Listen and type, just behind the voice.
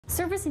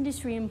Service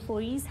industry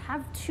employees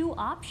have two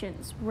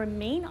options: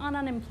 remain on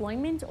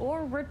unemployment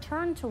or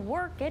return to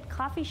work at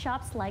coffee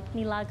shops like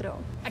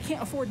Milagro. I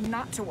can't afford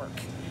not to work.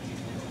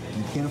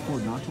 You can't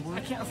afford not to work?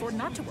 I can't afford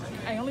not to work.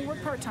 I only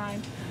work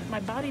part-time. My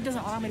body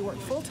doesn't allow me to work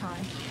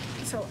full-time.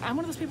 So I'm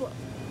one of those people,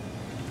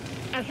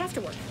 I have to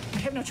work. I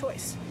have no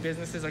choice.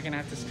 Businesses are going to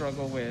have to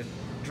struggle with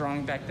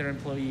drawing back their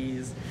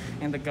employees,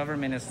 and the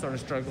government is sort of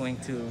struggling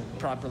to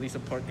properly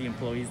support the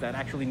employees that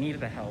actually need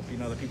the help,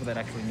 the people that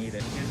actually need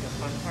it. Here's the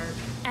fun part.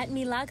 At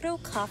Milagro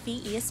Coffee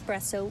y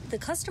Espresso, the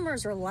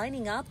customers are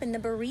lining up and the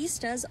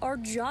baristas are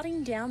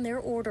jotting down their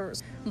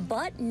orders.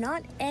 But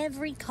not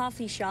every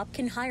coffee shop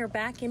can hire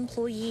back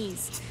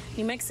employees.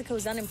 New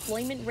Mexico's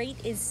unemployment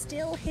rate is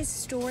still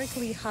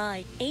historically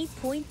high,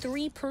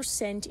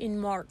 8.3% in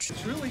March.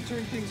 It's really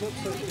turned things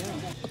upside down.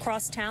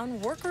 Across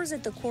town, workers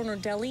at the corner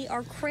deli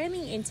are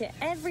cramming into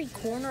every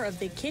corner of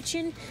the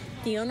kitchen.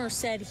 The owner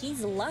said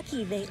he's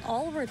lucky they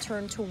all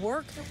returned to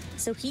work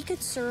so he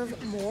could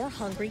serve more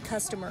hungry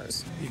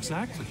customers.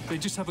 Exactly. They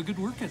just have a good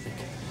work ethic.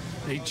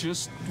 They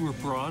just were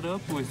brought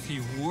up with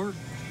you work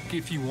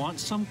if you want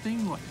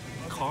something like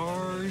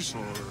cars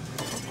or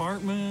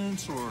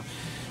apartments, or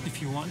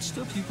if you want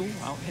stuff, you go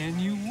out and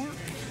you work.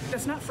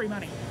 That's not free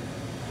money.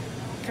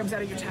 It comes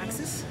out of your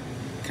taxes,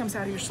 comes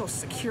out of your Social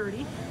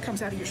Security,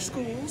 comes out of your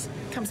schools,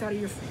 comes out of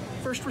your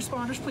first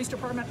responders, police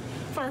department,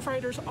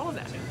 firefighters, all of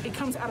that. It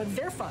comes out of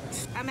their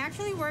funds. I'm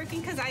actually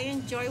working because I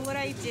enjoy what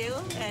I do,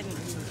 and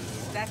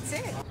that's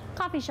it.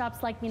 Coffee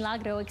shops like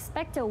Milagro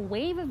expect a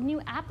wave of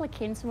new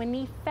applicants when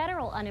the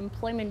federal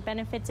unemployment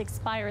benefits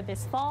expire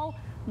this fall,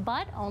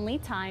 but only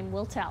time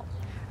will tell.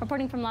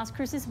 Reporting from Las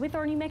Cruces with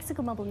our New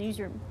Mexico Mobile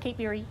Newsroom, Kate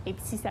Beery,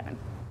 ABC 7.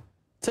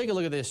 Take a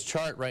look at this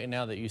chart right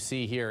now that you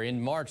see here.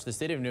 In March, the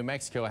state of New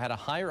Mexico had a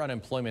higher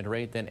unemployment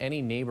rate than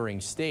any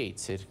neighboring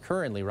states. It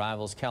currently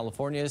rivals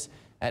California's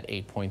at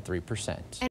 8.3%.